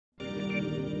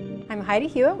I'm Heidi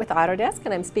Hewitt with Autodesk,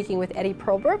 and I'm speaking with Eddie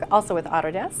Perlberg, also with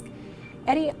Autodesk.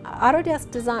 Eddie,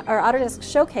 Autodesk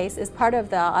Showcase is part of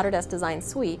the Autodesk Design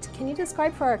Suite. Can you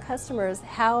describe for our customers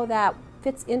how that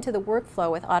fits into the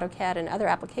workflow with AutoCAD and other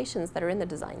applications that are in the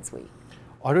Design Suite?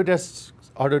 Autodesk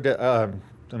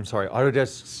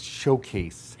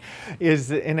Showcase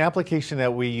is an application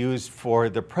that we use for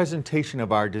the presentation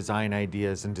of our design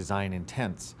ideas and design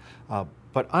intents.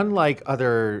 But unlike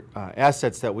other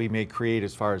assets that we may create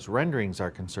as far as renderings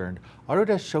are concerned,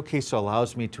 Autodesk Showcase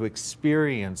allows me to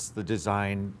experience the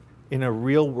design in a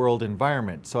real-world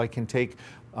environment. So I can take,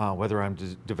 whether I'm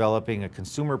developing a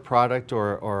consumer product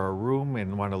or a room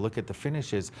and want to look at the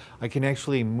finishes, I can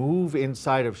actually move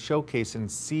inside of Showcase and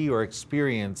see or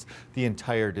experience the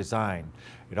entire design.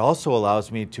 It also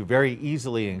allows me to very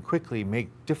easily and quickly make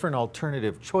different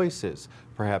alternative choices,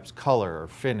 perhaps color or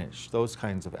finish, those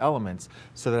kinds of elements,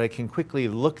 so that I can quickly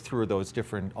look through those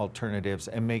different alternatives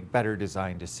and make better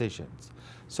design decisions.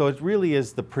 So it really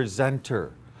is the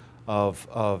presenter of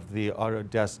the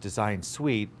Autodesk Design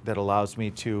Suite that allows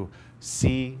me to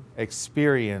see,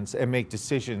 experience, and make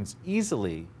decisions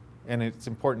easily, and it's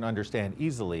important to understand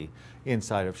easily,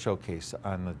 inside of Showcase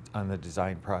on the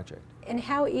design project. And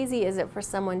how easy is it for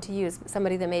someone to use,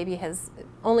 somebody that maybe has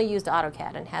only used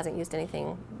AutoCAD and hasn't used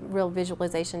anything, real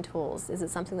visualization tools? Is it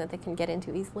something that they can get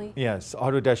into easily? Yes,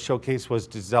 Autodesk Showcase was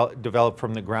developed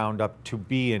from the ground up to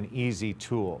be an easy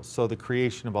tool. So the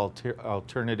creation of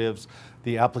alternatives,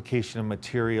 the application of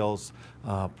materials,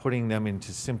 putting them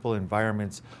into simple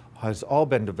environments has all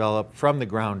been developed from the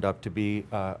ground up to be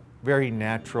very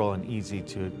natural and easy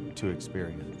to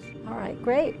experience. All right,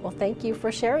 great. Well, thank you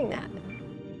for sharing that.